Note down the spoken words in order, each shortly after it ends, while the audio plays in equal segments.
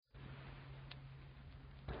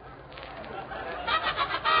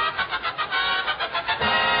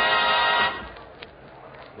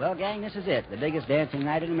Well, gang, this is it, the biggest dancing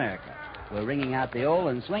night in America. We're ringing out the old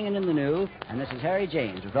and swinging in the new, and this is Harry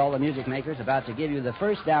James with all the music makers about to give you the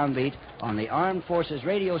first downbeat on the Armed Forces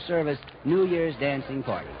Radio Service New Year's Dancing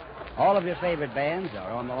Party. All of your favorite bands are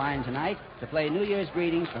on the line tonight to play New Year's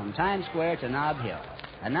greetings from Times Square to Nob Hill.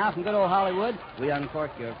 And now from good old Hollywood, we uncork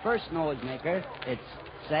your first noise maker. It's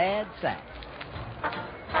Sad Sax.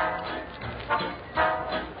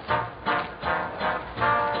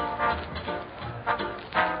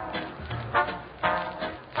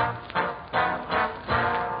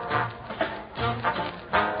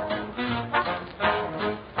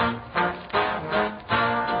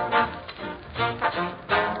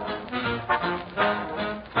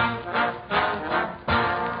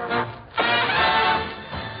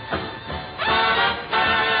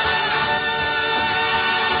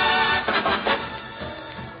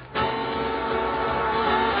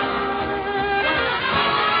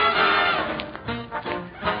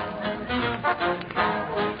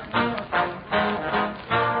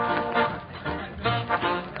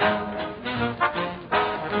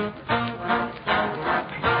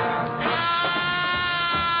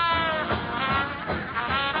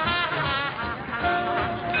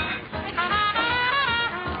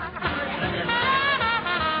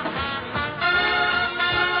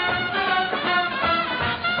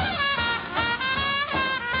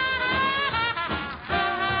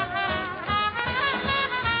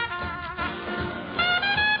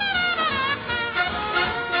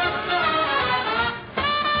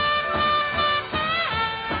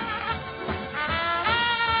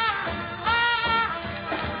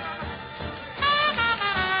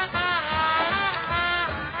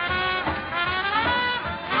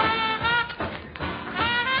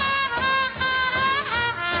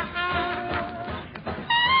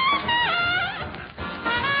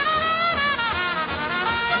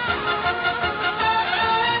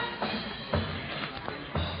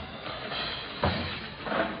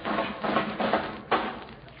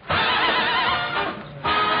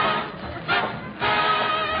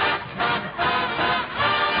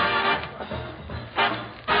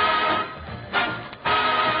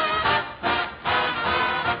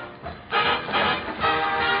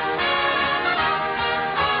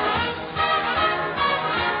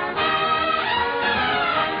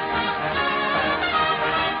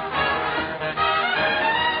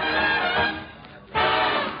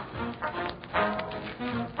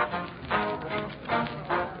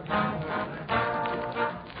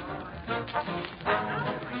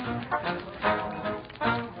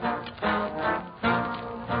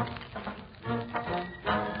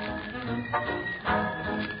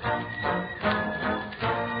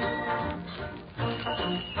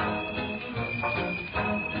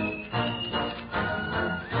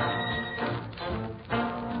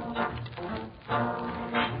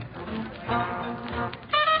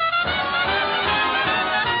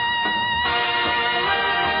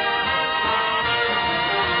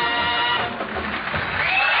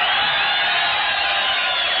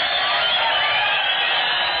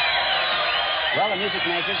 Well, the music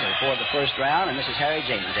makers are for the first round, and this is Harry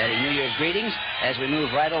James adding New Year's greetings as we move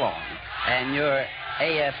right along. And your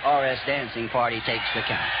AFRS dancing party takes the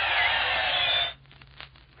count.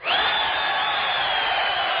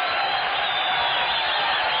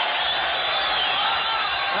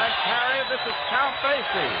 Thanks, Harry. This is Count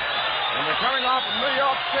Basie. And we're coming off from New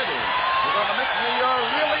York City. We're going to make New York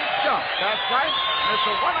really jump. That's right. It's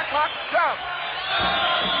a 1 o'clock jump.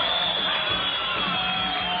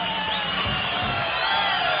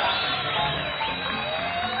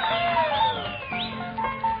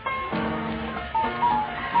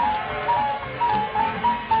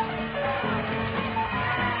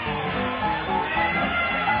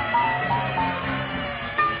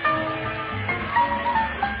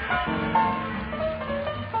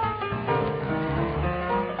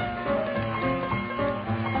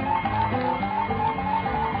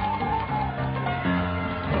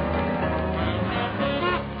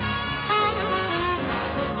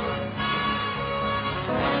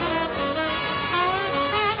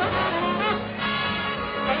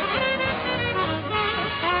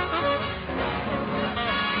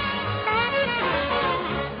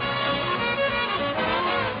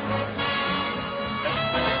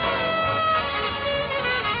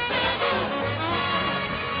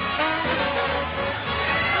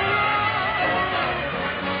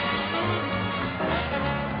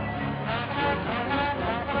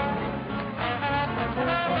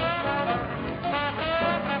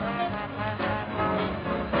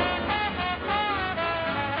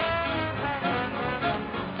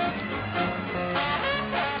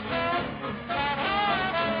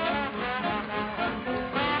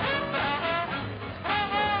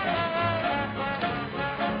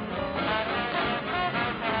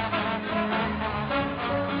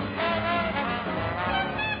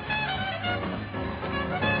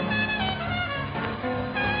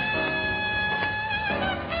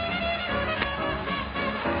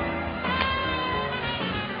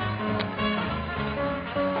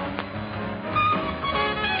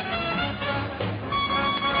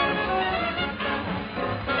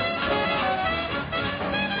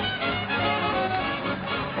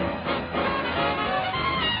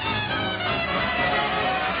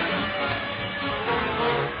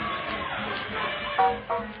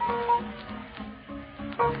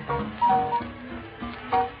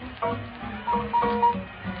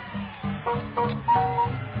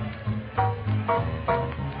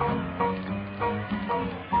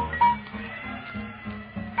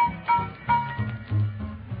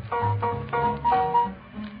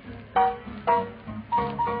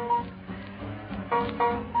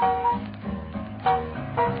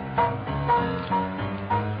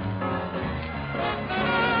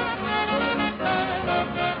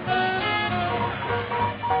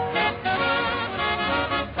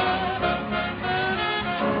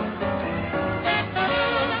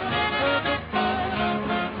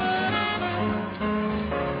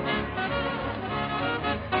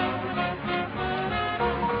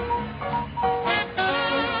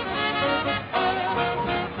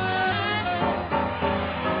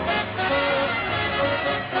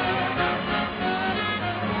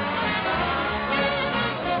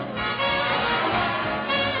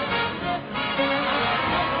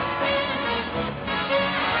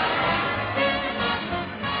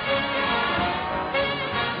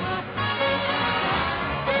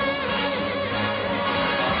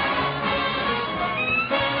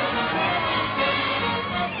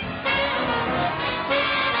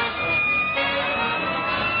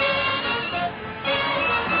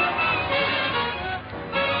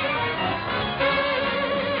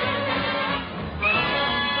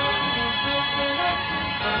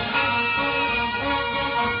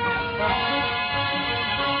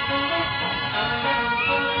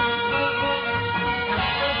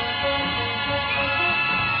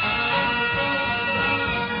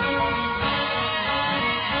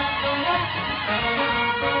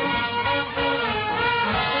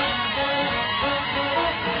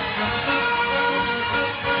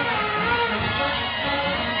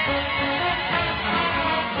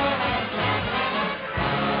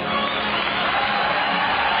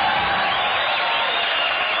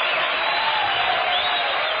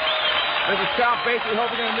 Count Basie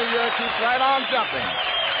hoping the New Year keeps right on jumping.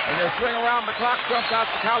 And they swing around the clock, jump out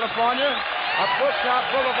to California, up Woodstock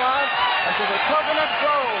Boulevard, and to the Coconut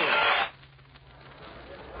Grove.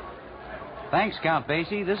 Thanks, Count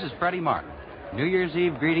Basie. This is Freddie Martin. New Year's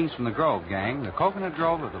Eve greetings from the Grove Gang, the Coconut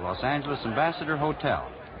Grove of the Los Angeles Ambassador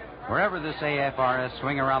Hotel. Wherever this AFRS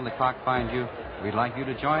swing around the clock finds you, we'd like you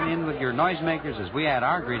to join in with your noisemakers as we add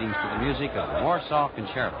our greetings to the music of the Warsaw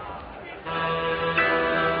Concerto.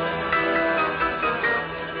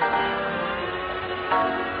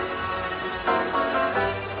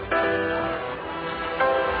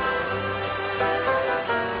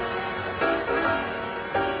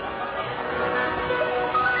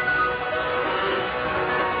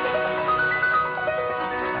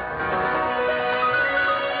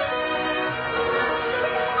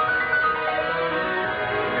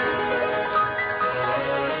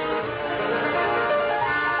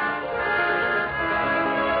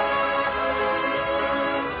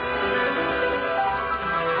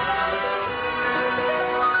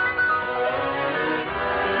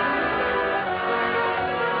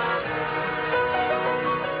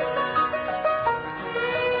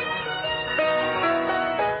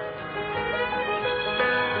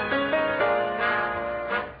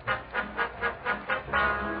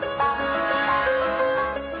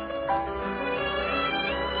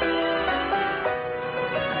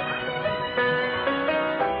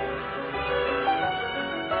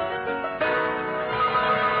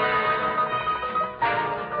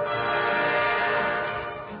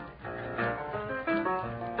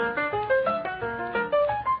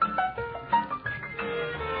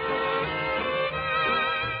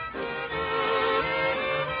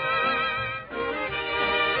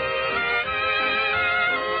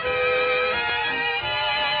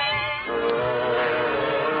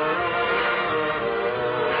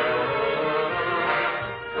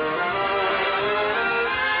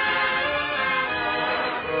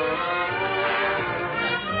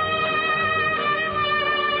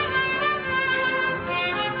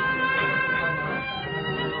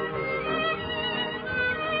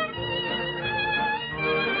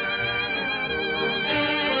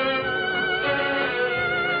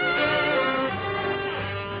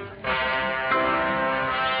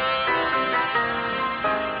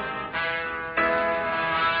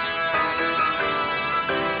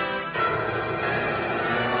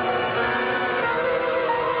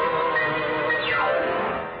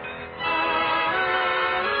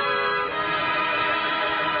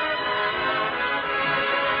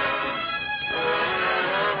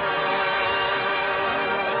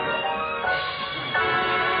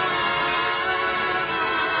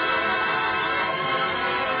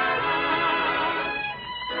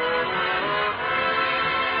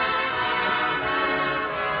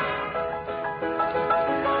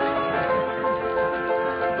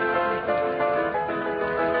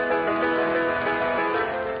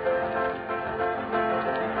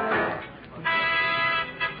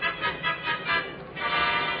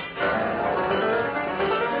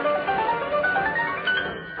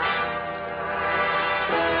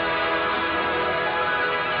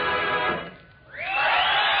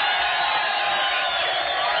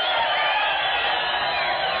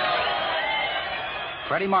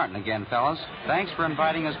 Freddie Martin again, fellas. Thanks for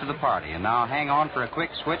inviting us to the party. And now hang on for a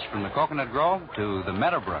quick switch from the Coconut Grove to the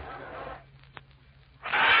Meadowbrook.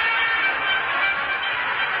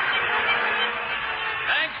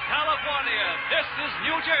 Thanks, California. This is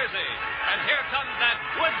New Jersey. And here comes that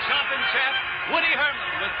wood chopping champ, Woody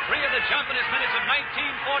Herman, with 3 of the jumpingest minutes of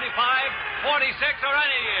 1945, 46, or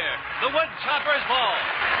any year. The Wood Chopper's Ball.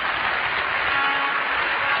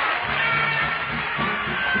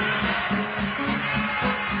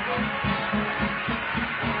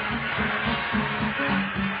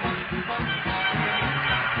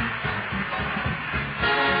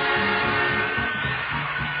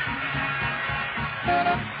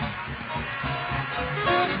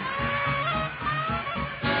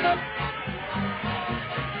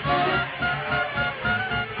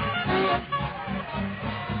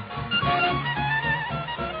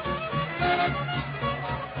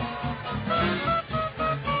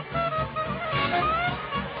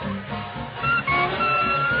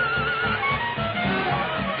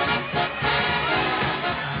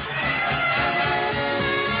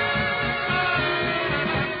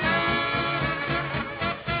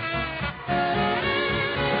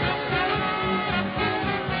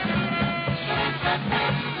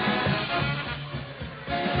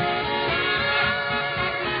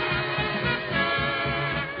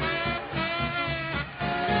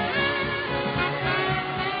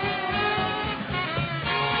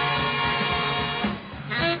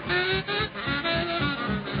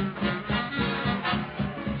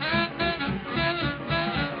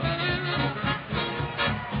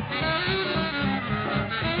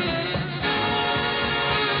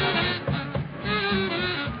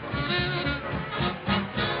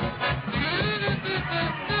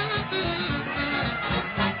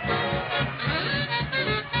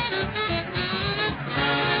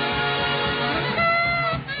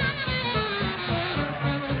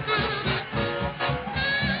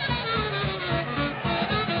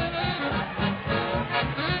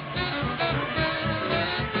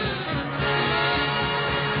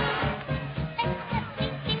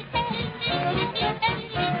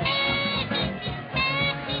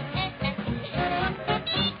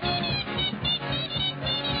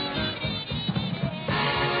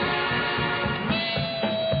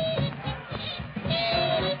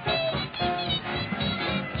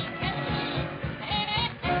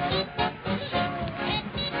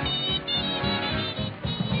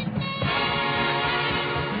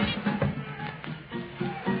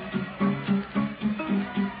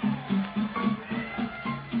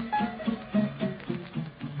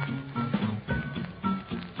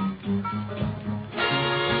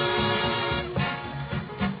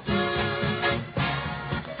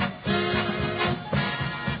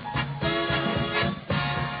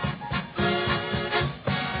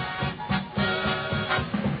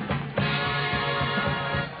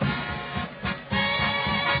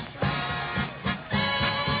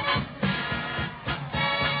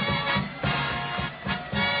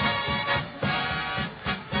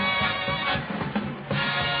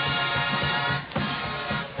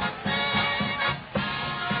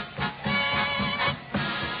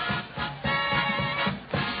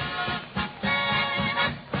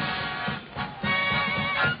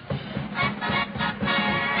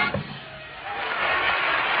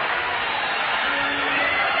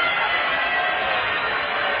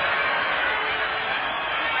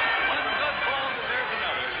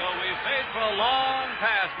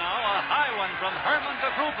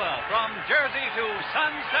 Krupa from Jersey to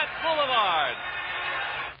Sunset Boulevard.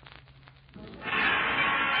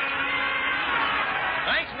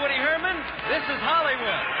 Thanks, Woody Herman. This is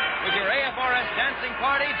Hollywood. With your AFRS dancing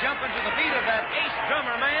party jumping to the beat of that ace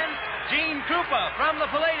drummer man, Gene Krupa from the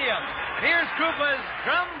Palladium. Here's Krupa's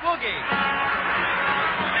Drum Boogie.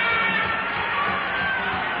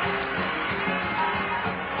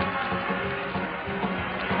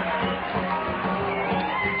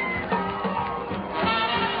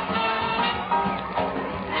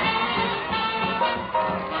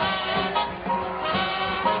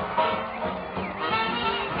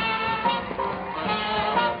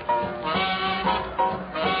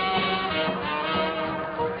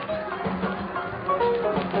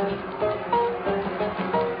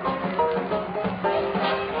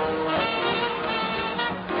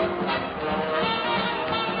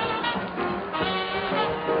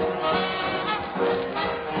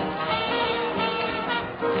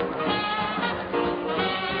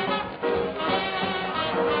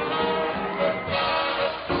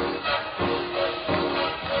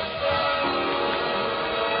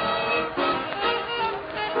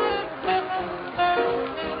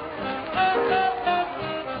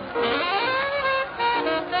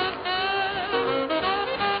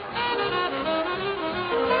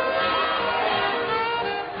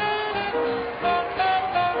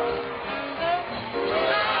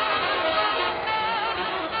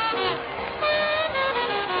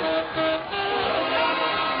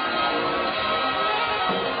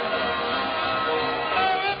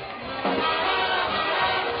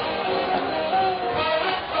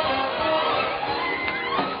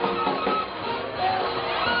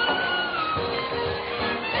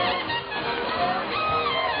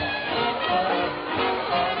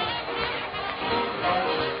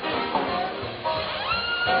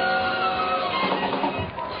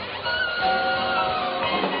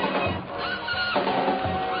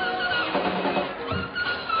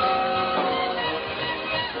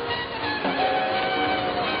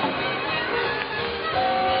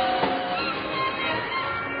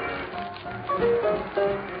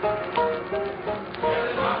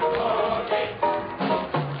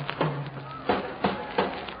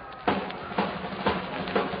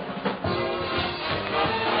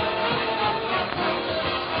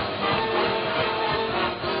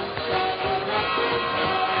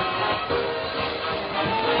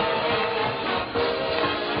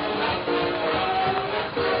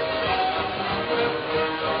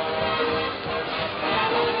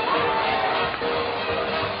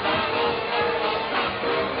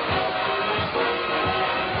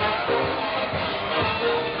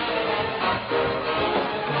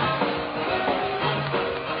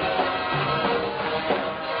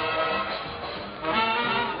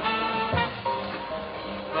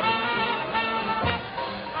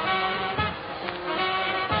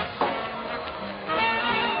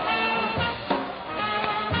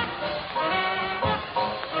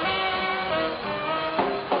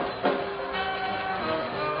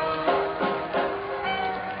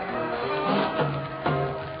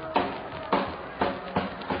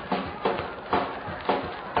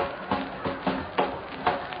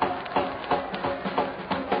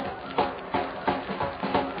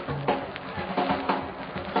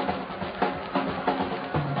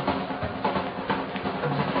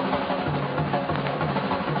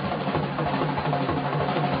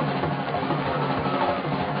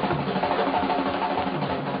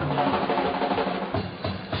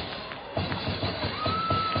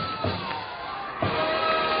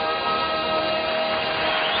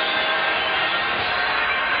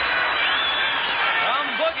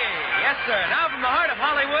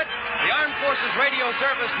 Forces Radio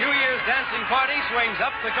Service New Year's dancing party swings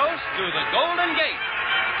up the coast to the Golden Gate.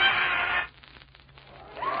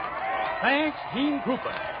 Thanks, Gene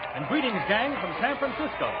Krupa. And greetings, gang, from San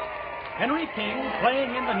Francisco. Henry King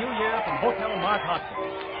playing in the New Year from Hotel Mark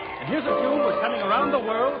Hopkins. And here's a tune that's coming around the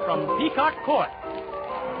world from Peacock Court.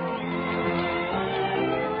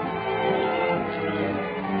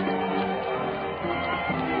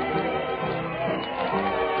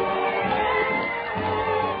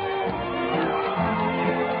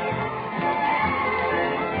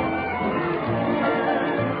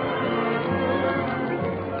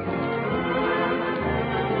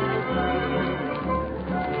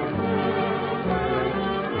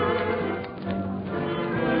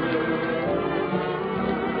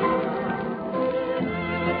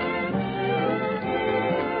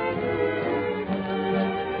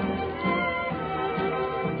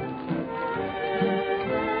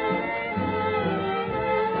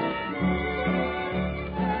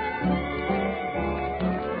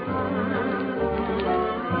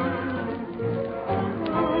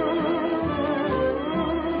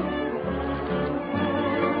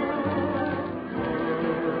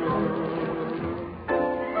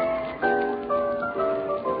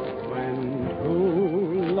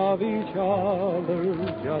 love each other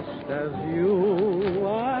just as you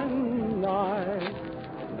and I,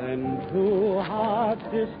 then two hearts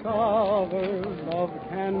discover love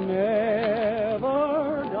can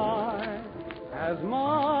never die. As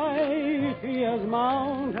mighty as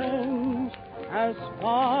mountains, as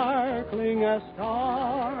sparkling as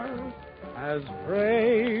stars, as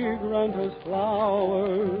fragrant as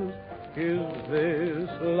flowers, is this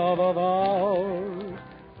love of ours.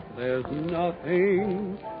 There's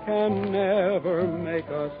nothing can never make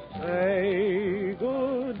us say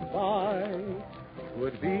goodbye.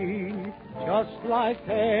 Would be just like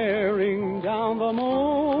tearing down the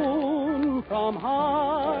moon from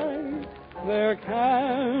high. There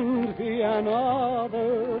can't be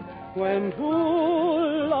another when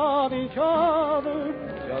two love each other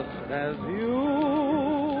just as you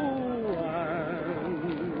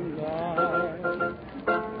and I.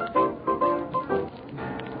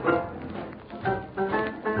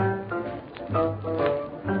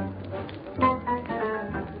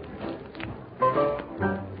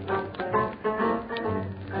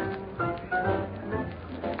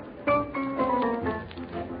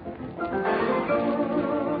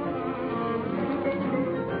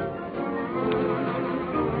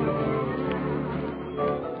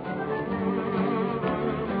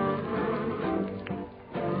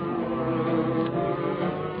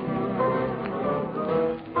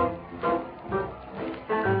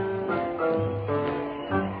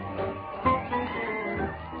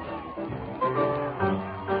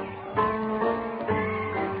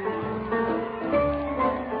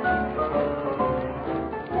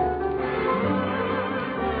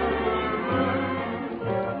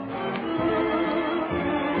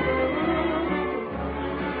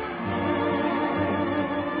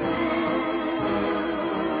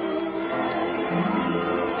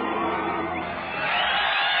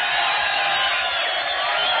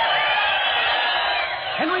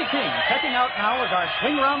 Henry King, checking out now as our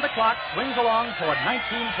swing around the clock swings along toward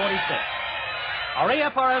 1946. Our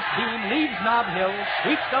AFRS team leaves Nob Hill,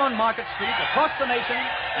 sweeps down Market Street, across the nation,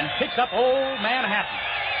 and picks up old Manhattan.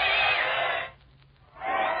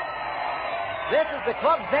 This is the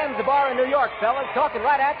Club Zanzibar in New York, fellas, talking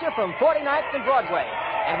right at you from 49th and Broadway.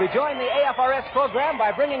 And we join the AFRS program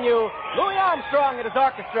by bringing you Louis Armstrong and his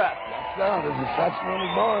orchestra. Yes, this is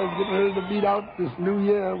Saxophone Boys getting ready to beat out this new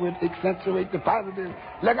year with Accentuate the Positive.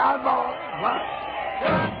 Look out, boys. What?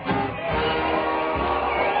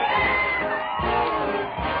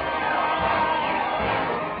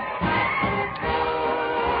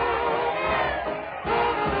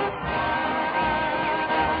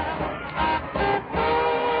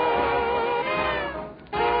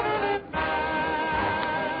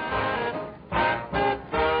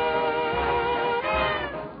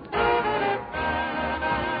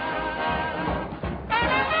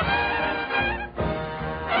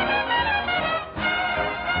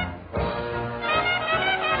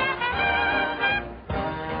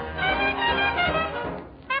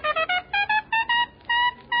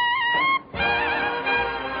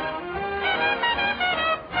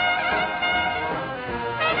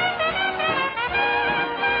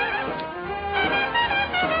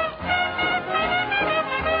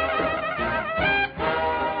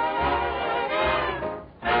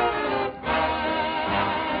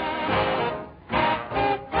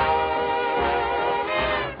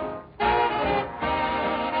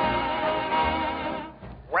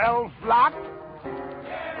 Flock,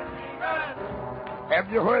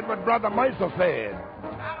 have you heard what Brother Mercer said?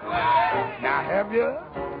 Now, have you?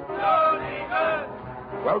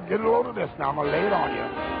 Well, get a load of this now. I'm going to lay it on you.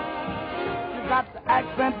 You got the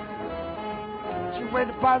accent. She weighed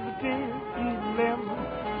the positive, limb.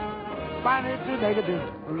 Find it to negative.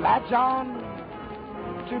 Latch on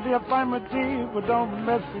to the affirmative, but don't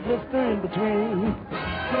mess with Mr. In between.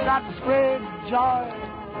 You got to spread joy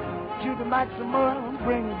to the maximum,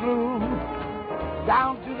 bring gloom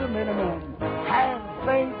down to the minimum. Have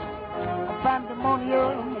faith, a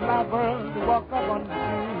pandemonium, allow birds to walk up on the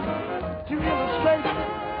scene. To illustrate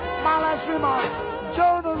my last remark,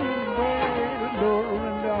 Jordan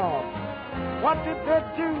and off. What did they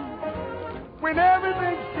do when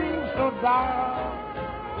everything seems so dark?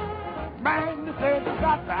 Man, they said you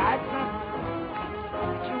got the accent.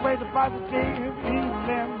 She weighed the positive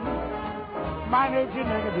evening. Minus your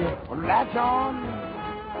negative. Well, latch on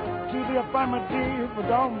to the affirmative, but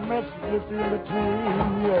don't mess with the in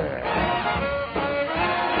between. Yeah.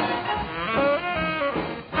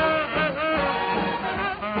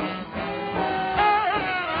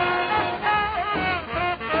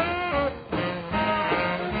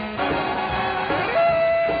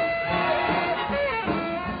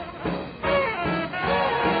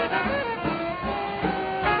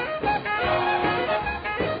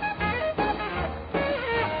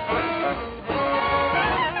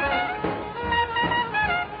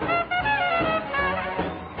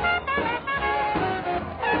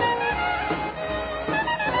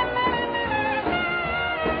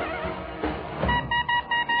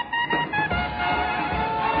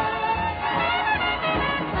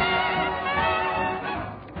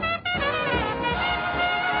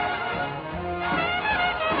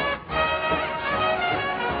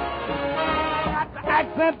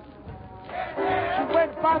 accent. She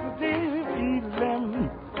went positive, easy,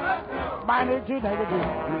 minded to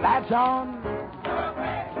negative. Latch on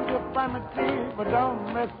to the affirmative, but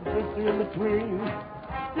don't mess with the in between.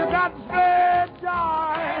 You got to spread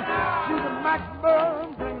joy. She's a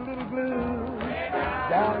maximum, bring a little glue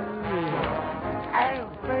down here. And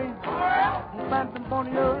faith,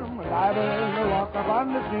 pandemonium, alive and walk up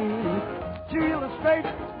on the scene. She illustrates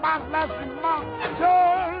my lasting mark,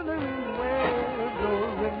 turning where the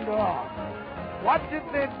window. What did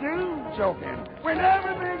they do, choking, when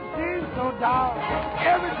everything seems so dark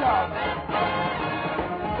every time?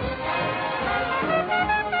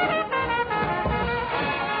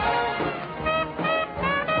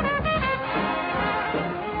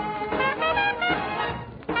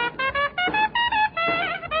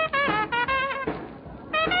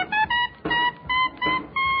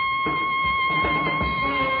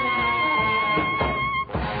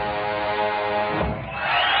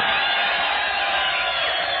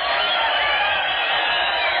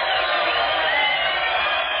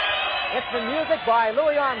 By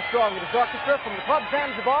Louis Armstrong and his orchestra from the Club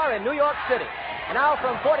Zanzibar in New York City. And now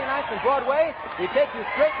from 49th and Broadway, we take you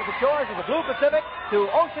straight to the shores of the Blue Pacific to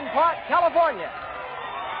Ocean Park, California.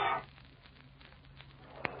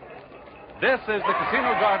 This is the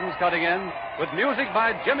Casino Gardens cutting in with music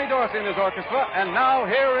by Jimmy Dorsey and his orchestra. And now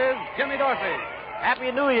here is Jimmy Dorsey.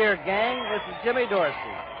 Happy New Year, gang. This is Jimmy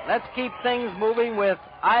Dorsey. Let's keep things moving with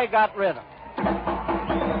I Got Rhythm.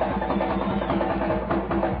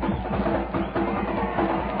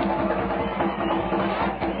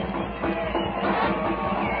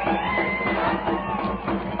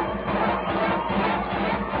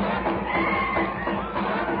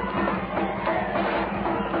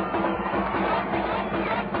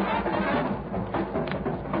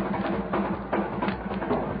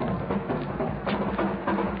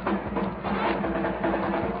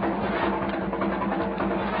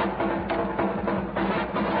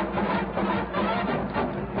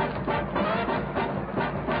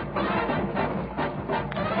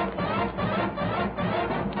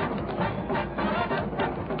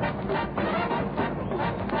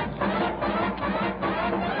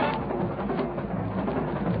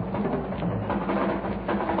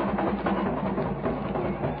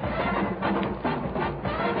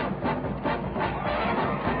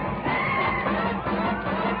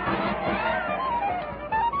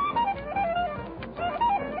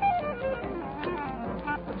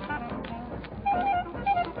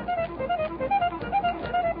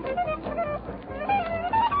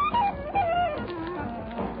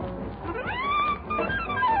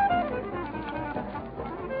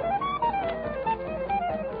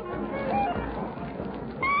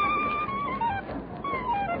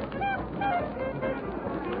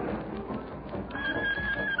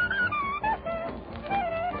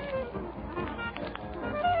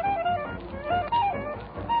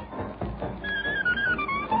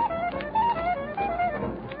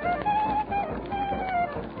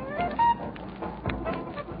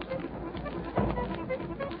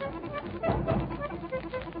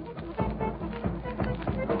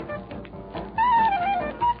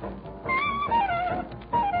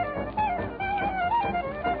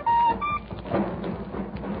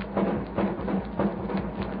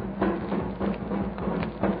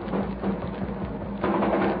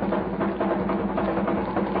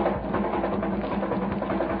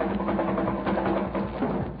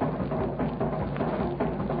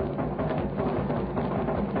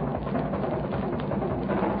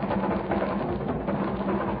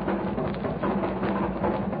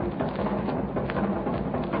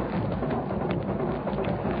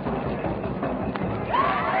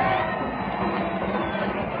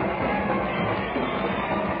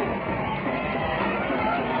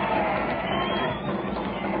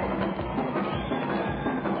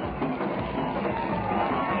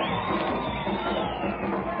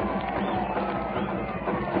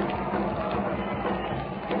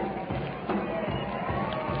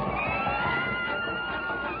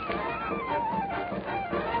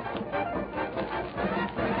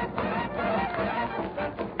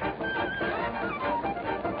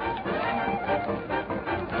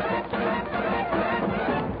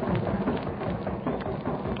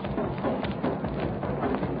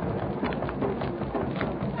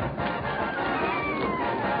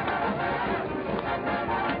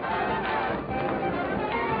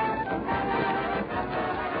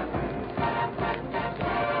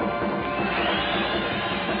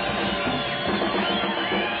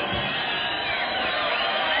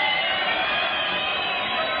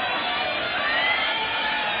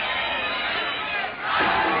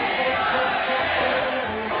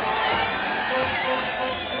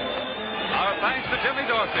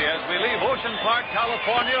 as we leave Ocean Park,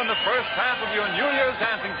 California, in the first half of your New Year's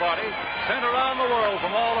dancing party sent around the world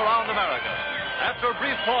from all around America. After a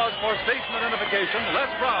brief pause for station identification,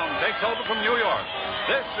 Les Brown takes over from New York.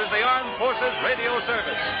 This is the Armed Forces Radio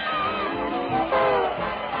Service.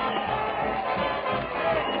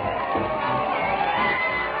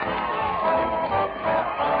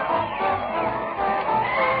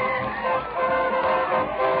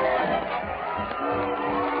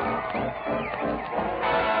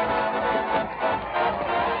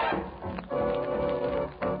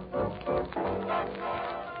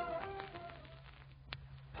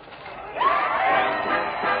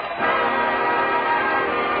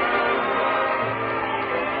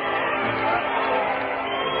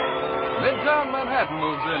 Midtown Manhattan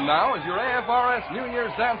moves in now as your AFRS New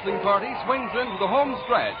Year's dancing party swings into the home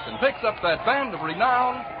stretch and picks up that band of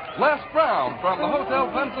renown, Les Brown from the Hotel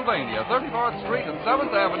Pennsylvania, 34th Street and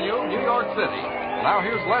 7th Avenue, New York City. Now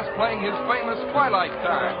here's Les playing his famous Twilight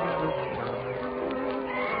Time.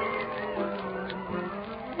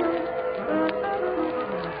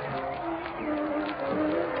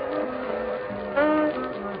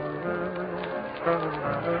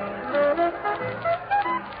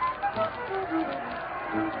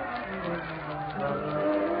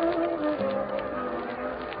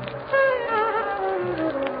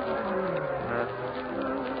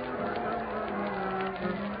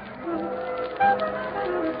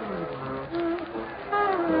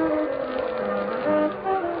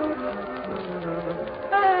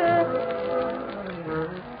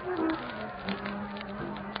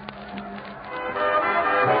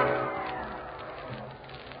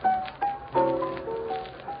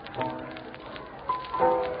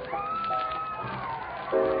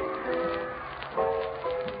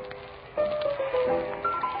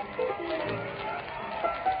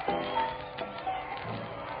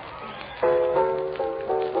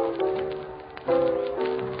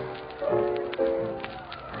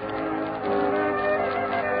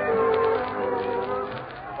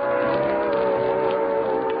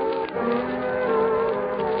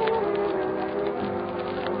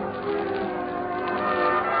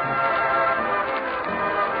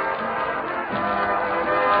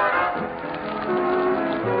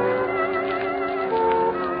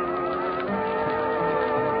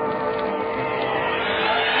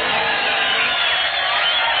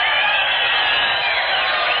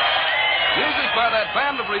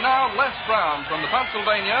 Band of renown Les Brown from the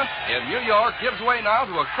Pennsylvania in New York gives way now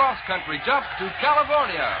to a cross-country jump to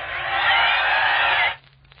California.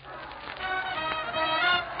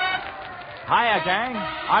 Hiya, gang.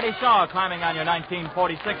 Artie Shaw climbing on your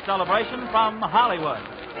 1946 celebration from Hollywood.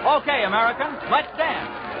 Okay, Americans, let's dance.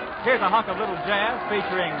 Here's a hunk of little jazz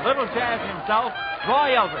featuring little jazz himself,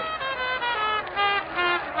 Roy Eldridge.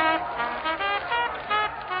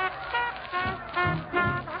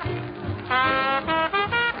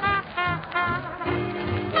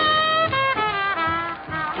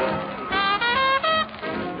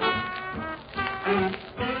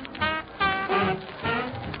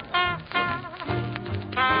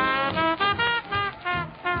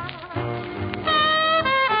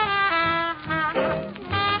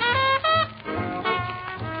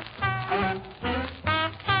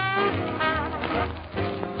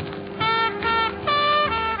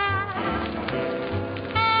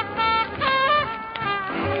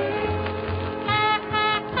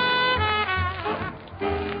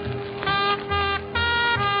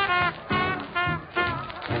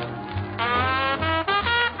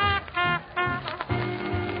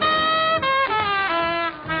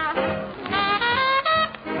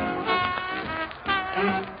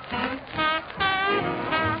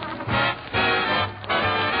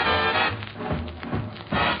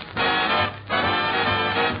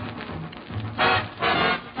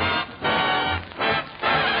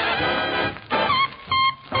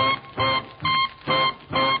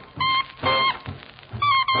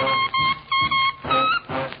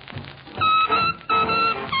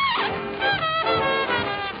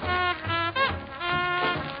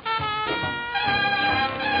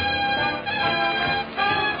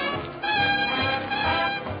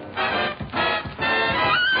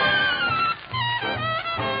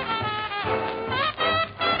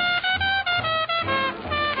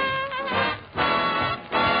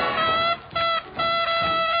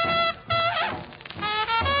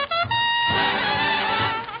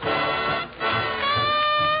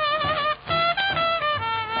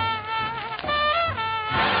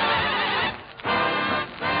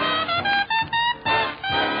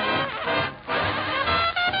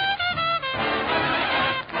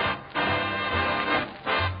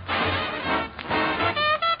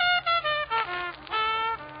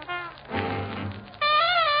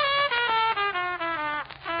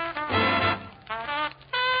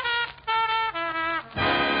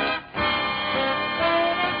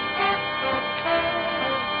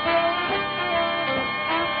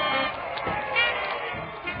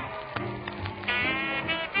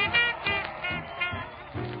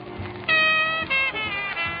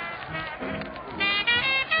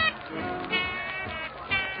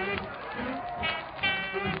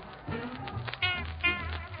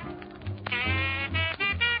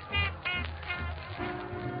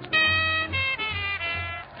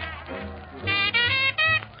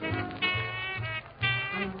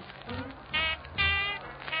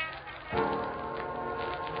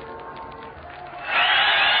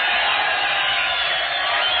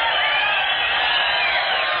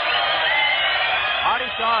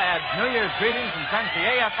 greetings and sends the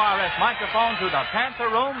AFRS microphone to the Panther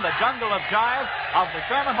Room, the Jungle of Jive of the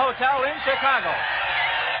Sherman Hotel in Chicago.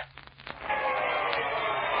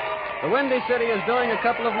 The Windy City is doing a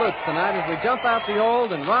couple of loops tonight as we jump out the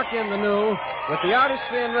old and rock in the new with the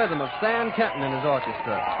artistry and rhythm of Stan Kenton and his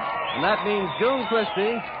orchestra. And that means June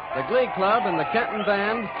Christie, the Glee Club, and the Kenton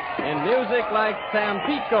Band in music like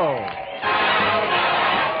Tampico.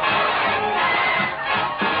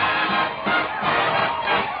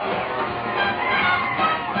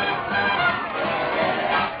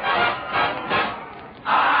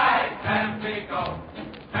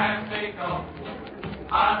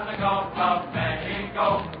 On the Gulf of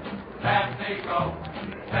Mexico, Tampico,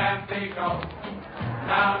 Tampico,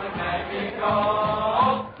 down in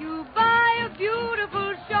Mexico. You buy a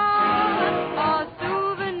beautiful shawl, a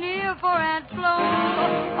souvenir for Aunt Flo,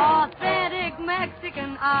 authentic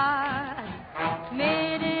Mexican art,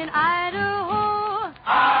 made in Idaho.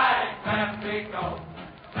 Ay, Tampico,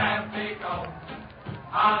 Tampico,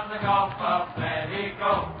 on the Gulf of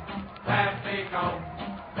Mexico, Tampico,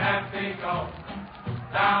 Tampico,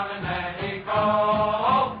 down in Mexico.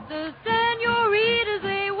 The senoritas,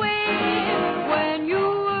 they wave when you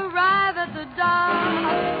arrive at the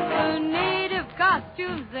dock. The native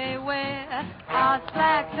costumes they wear are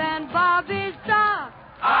slacks and bobby socks.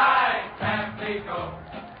 Ay, Tampico,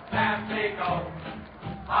 Tampico,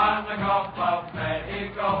 on the Gulf of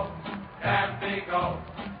Mexico, Tampico,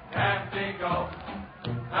 Tampico,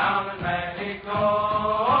 down in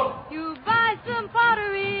Mexico. You buy some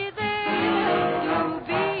pottery there, you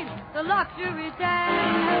beat the luxury tag.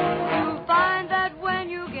 You find that when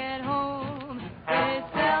you get home, they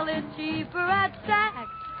sell it cheaper at Saks.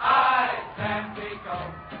 Ay, Tampico,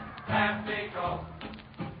 Tampico,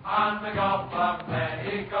 on the Gulf of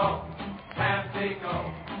Mexico,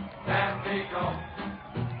 Tampico, Tampico,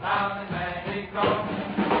 down in Mexico.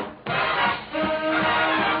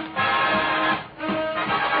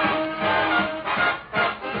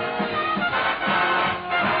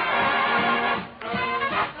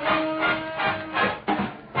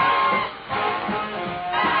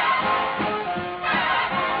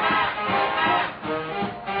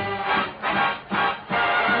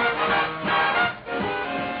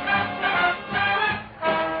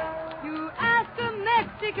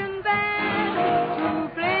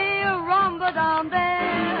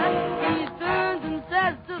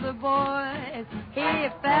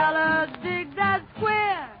 Hey, fellas, dig that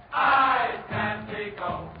square. Ay,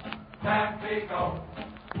 Tampico, Tampico,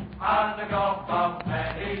 on the Gulf of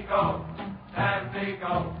Mexico,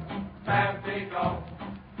 Tampico, Tampico,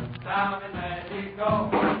 down in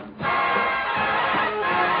Mexico.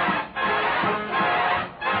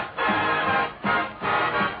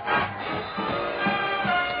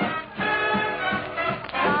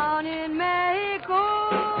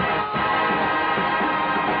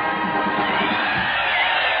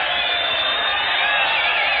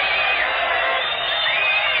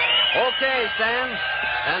 Okay, Stan,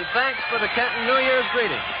 and thanks for the Kenton New Year's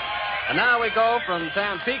greetings. And now we go from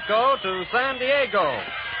Tampico to San Diego.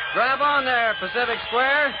 Grab on there, Pacific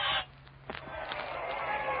Square.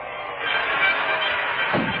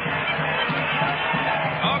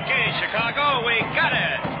 Okay, Chicago, we got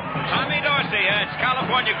it. Tommy Dorsey adds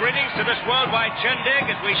California greetings to this worldwide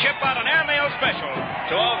shindig as we ship out an airmail special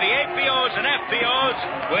to all the APOs and FPOs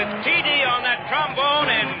with TD on that trombone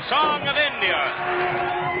in Song of India.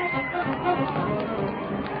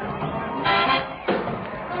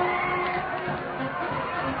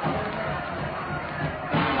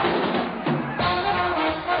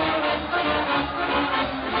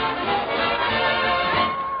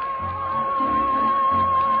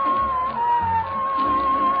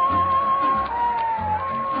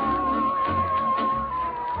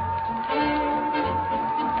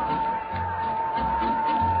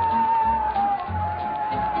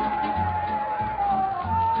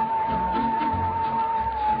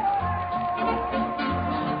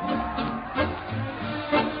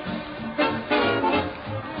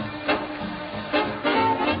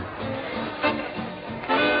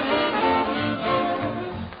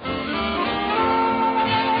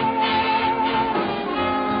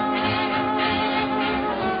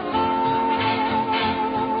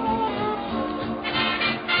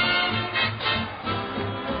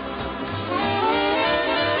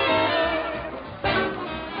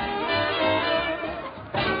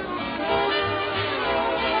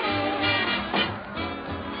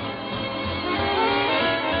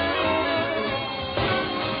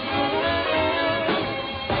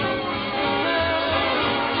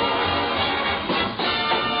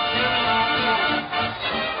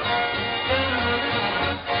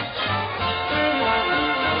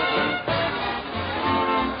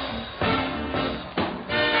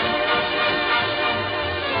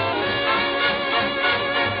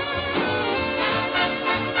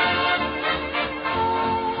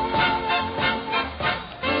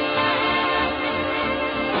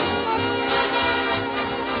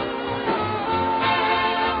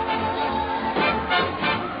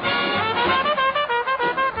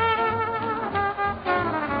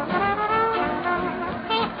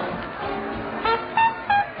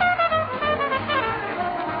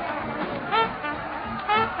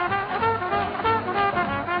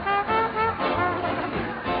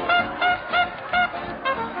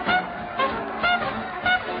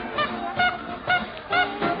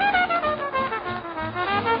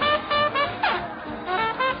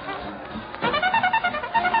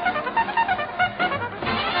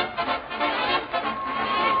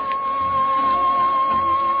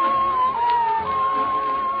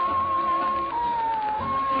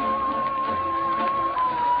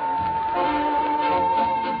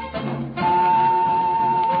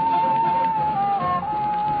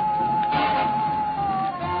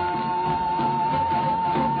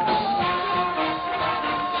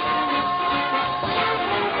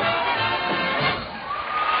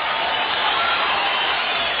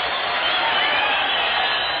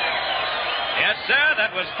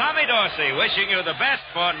 was Tommy Dorsey wishing you the best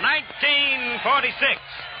for 1946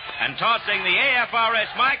 and tossing the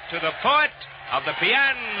AFRS mic to the poet of the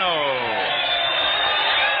piano.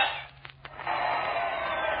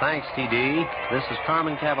 Thanks, TD. This is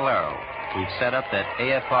Carmen Cavallaro. We've set up that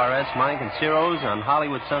AFRS mic and Ciro's on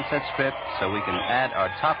Hollywood Sunset Strip so we can add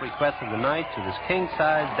our top request of the night to this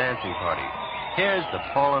king-size dancing party. Here's the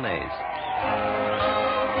Polonaise.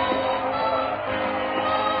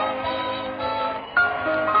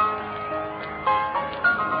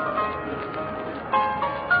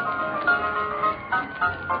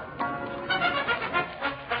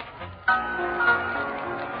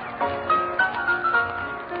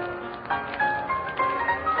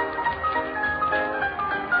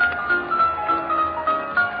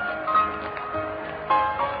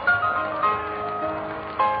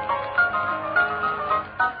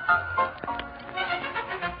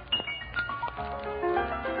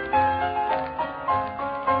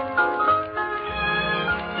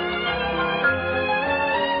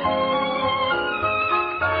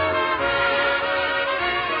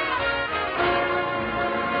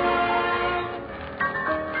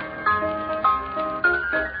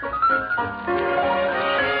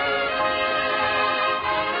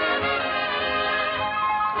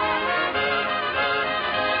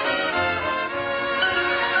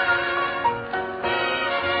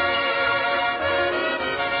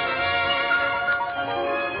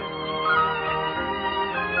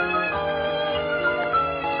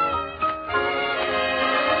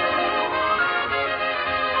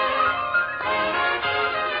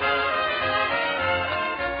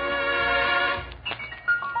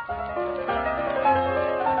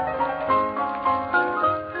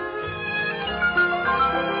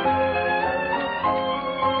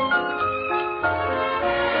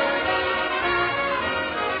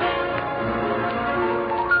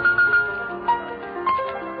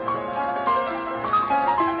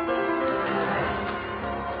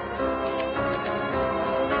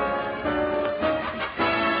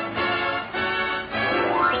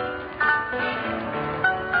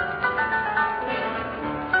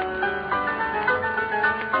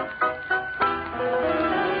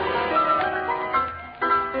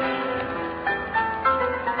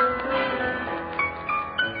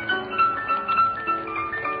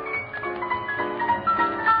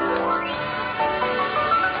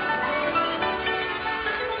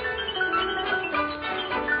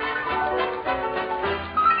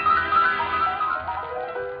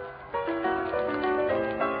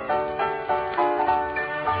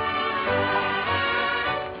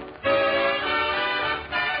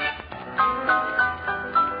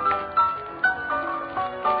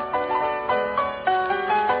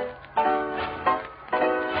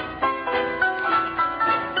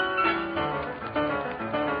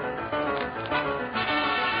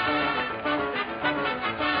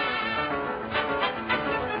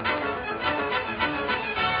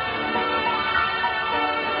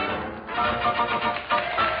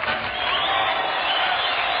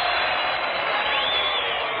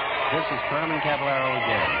 This is Carmen Cavallaro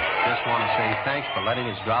again. Just want to say thanks for letting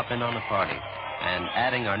us drop in on the party and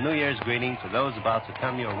adding our New Year's greeting to those about to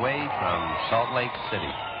come your way from Salt Lake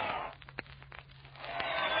City.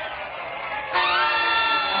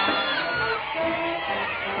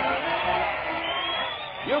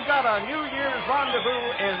 You've got a New Year's rendezvous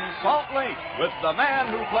in Salt Lake with the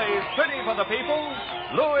man who plays Pretty for the People,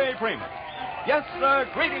 Louis Prima. Yes, sir,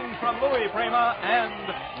 greetings from Louis Prima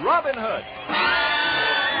and Robin Hood.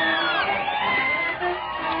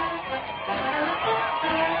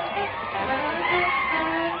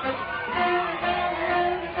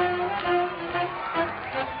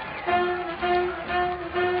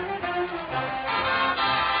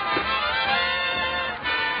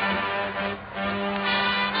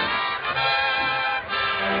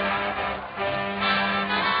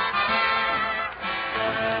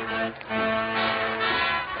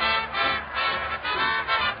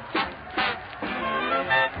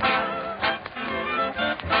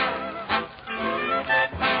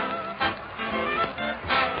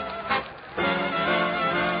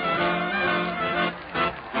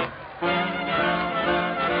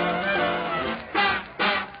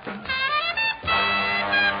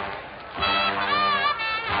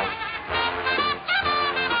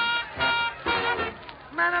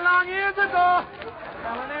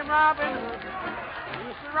 Robin Hood. He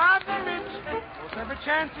used to rob the rich, was every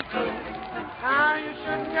chance he could. Now you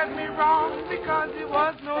shouldn't get me wrong, because he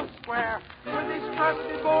was no square. With his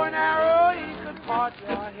trusty bow and arrow, he could part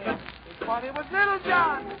your head. His buddy was Little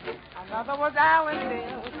John, another was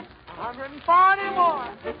Allendale. 140 more,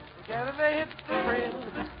 together they hit the thrill.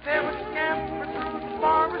 They would scamper through the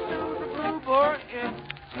forest to the Bluebird Inn.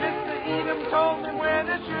 Mr. Edom told them where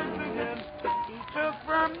they should begin. He took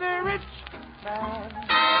from the rich man,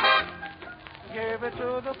 gave it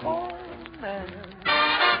to the poor man.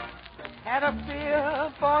 Had a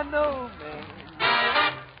fear for no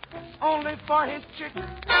man, only for his chicken.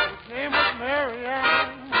 His name was Mary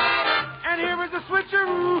Ann. And here was the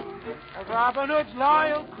switcheroo of Robin Hood's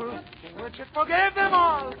loyal crew. King Richard forgave them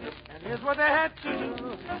all, and here's what they had to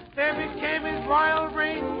do. They became his royal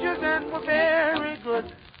rangers and were very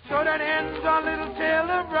good. So that ends our little tale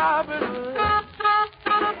of Robin Hood.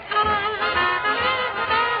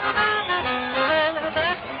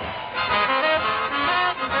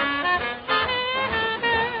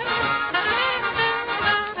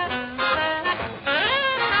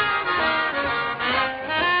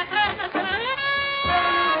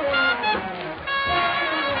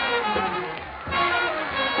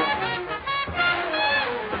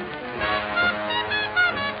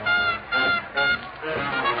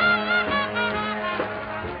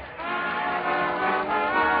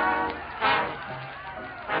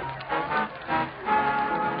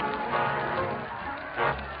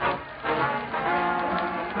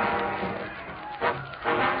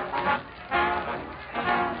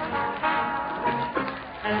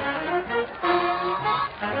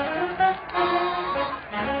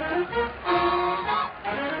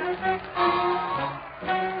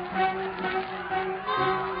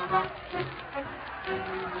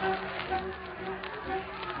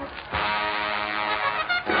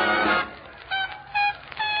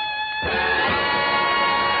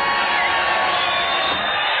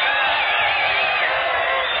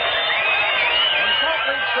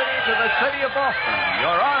 City of Boston,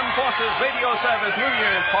 your Armed Forces Radio Service New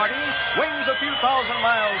Year's party wings a few thousand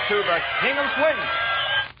miles to the King of Swing.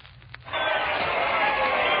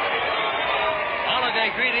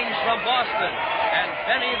 Holiday greetings from Boston and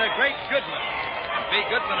Benny the Great Goodman. B.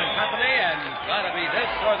 Goodman and Company, and gotta be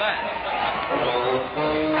this or that.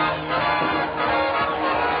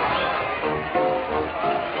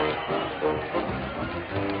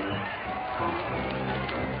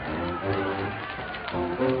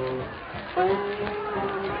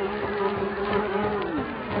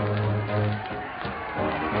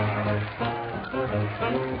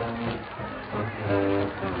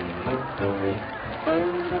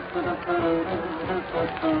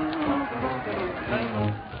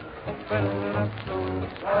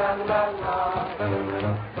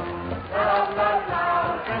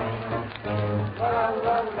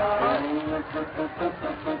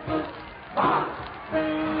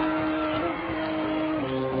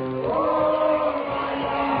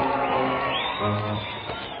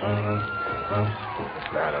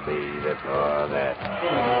 Gotta be this or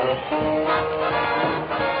that.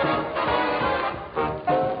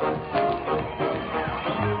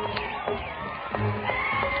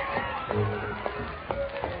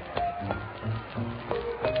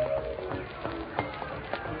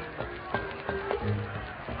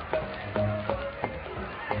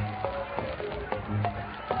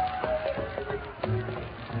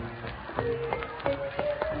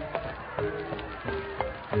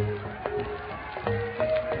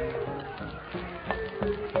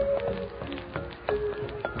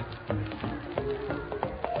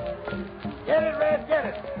 Get it, Red, get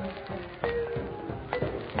it.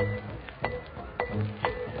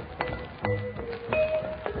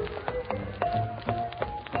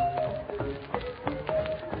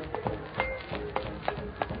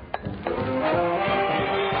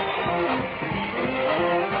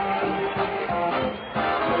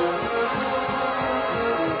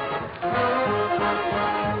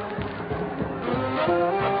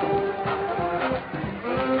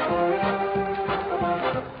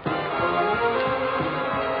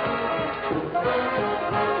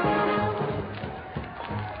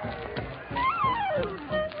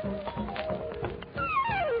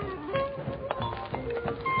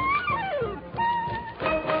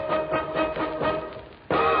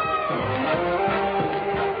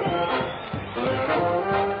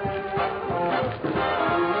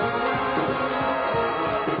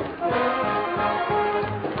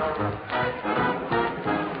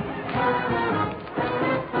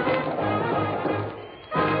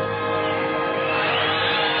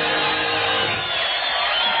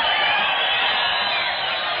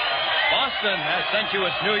 Boston has sent you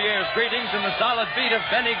its New Year's greetings in the solid beat of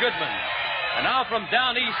Benny Goodman. And now from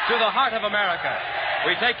down east to the heart of America,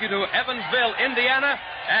 we take you to Evansville, Indiana,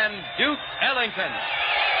 and Duke Ellington.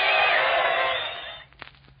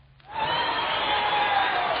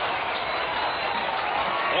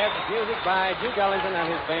 There's music by Duke Ellington and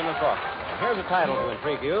his famous orchestra. here's a title to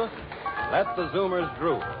intrigue you. Let the Zoomers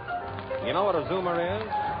Drool. You know what a Zoomer is?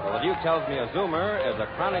 Well, the Duke tells me a Zoomer is a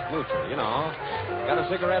chronic moocher, you know. Got a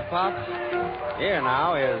cigarette, Pop? Here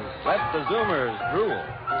now is Let the Zoomers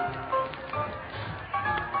Drool.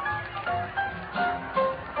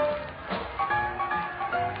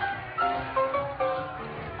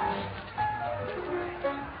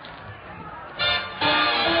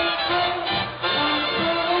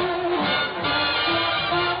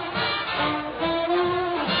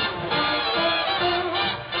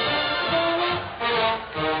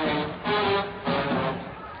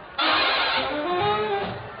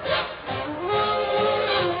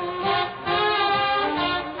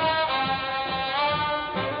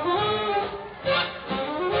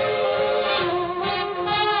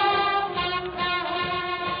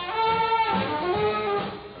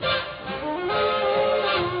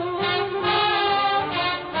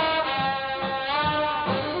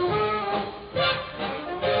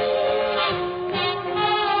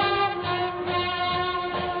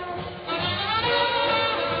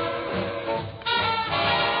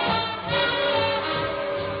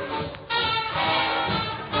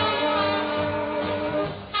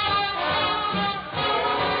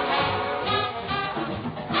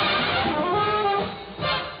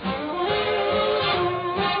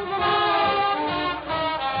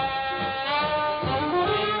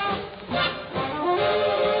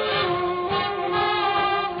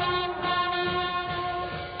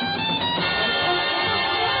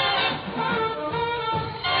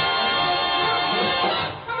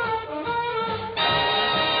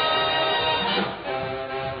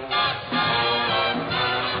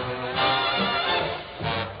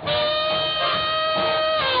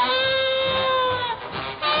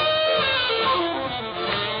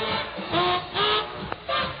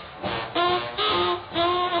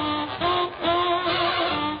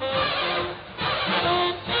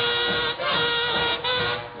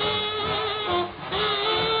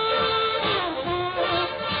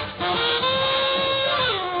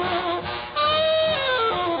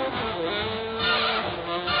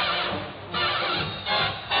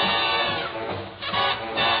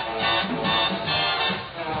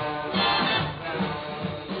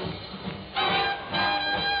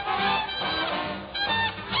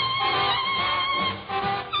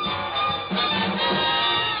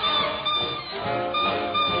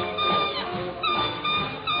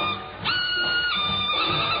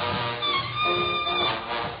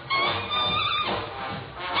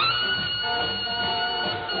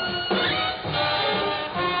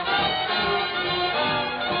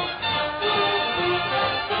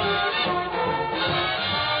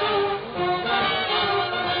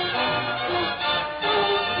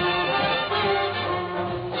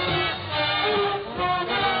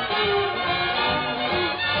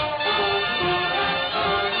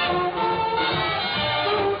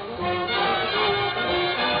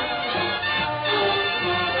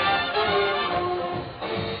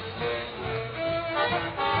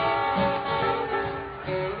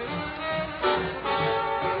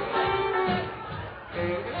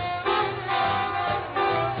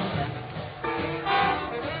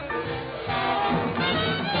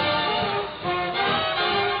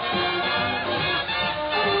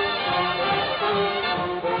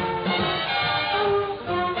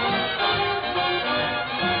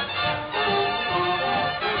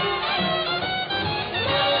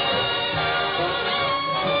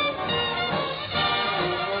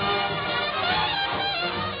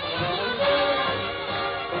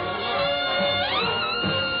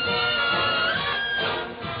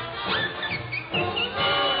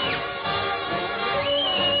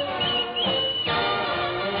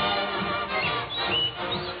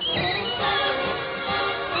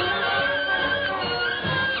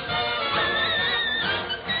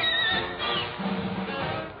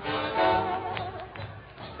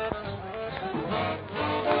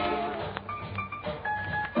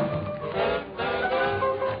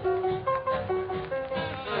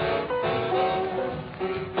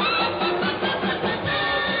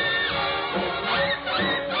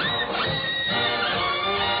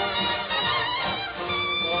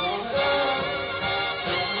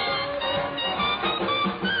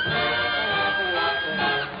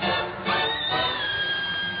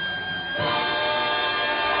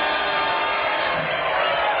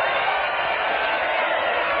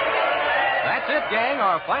 Gang,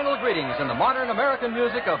 our final greetings in the modern American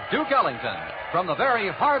music of Duke Ellington from the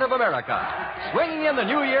very heart of America. Swinging in the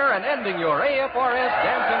new year and ending your AFRS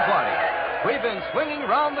dancing party. We've been swinging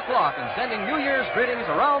round the clock and sending New Year's greetings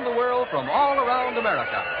around the world from all around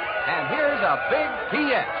America. And here's a big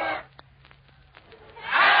P.S.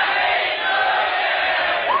 Happy New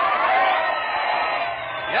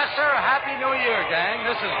sir. Happy New Year, gang.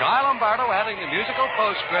 This is Guy Lombardo adding the musical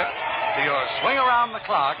postscript to your Swing Around the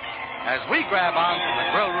Clock as we grab on from the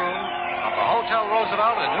grill room of the Hotel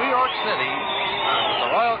Roosevelt in New York City with the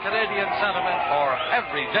Royal Canadian sentiment for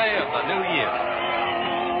every day of the new year.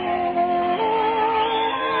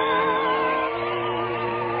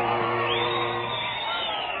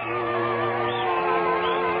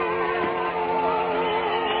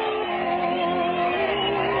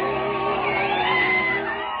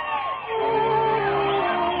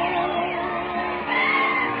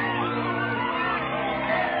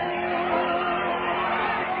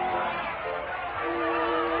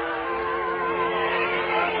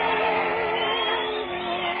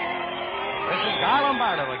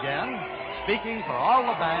 Speaking for all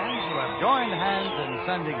the bands who have joined hands in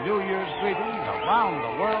sending New Year's greetings around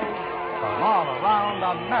the world from all around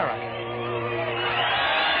America.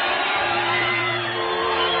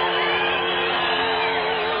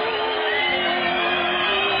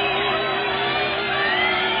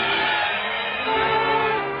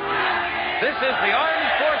 This is the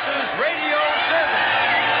Armed Forces Radio Service.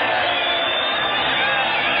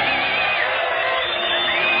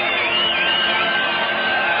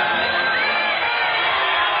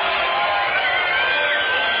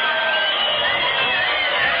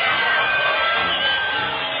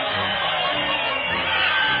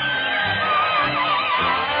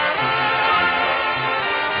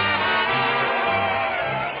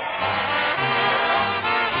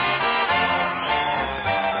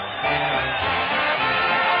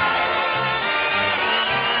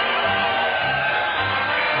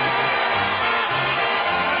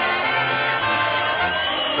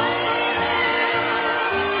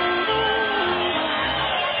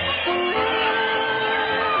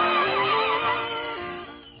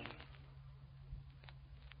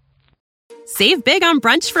 Save big on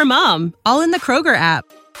brunch for mom, all in the Kroger app.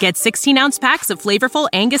 Get 16-ounce packs of flavorful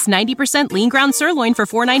Angus 90% lean ground sirloin for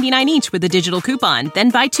 $4.99 each with a digital coupon.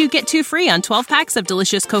 Then buy 2, get 2 free on 12 packs of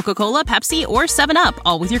delicious Coca-Cola, Pepsi, or 7-Up,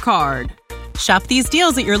 all with your card. Shop these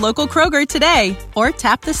deals at your local Kroger today, or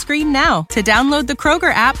tap the screen now to download the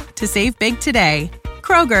Kroger app to save big today.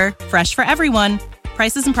 Kroger, fresh for everyone.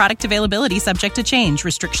 Prices and product availability subject to change.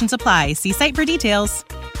 Restrictions apply. See site for details.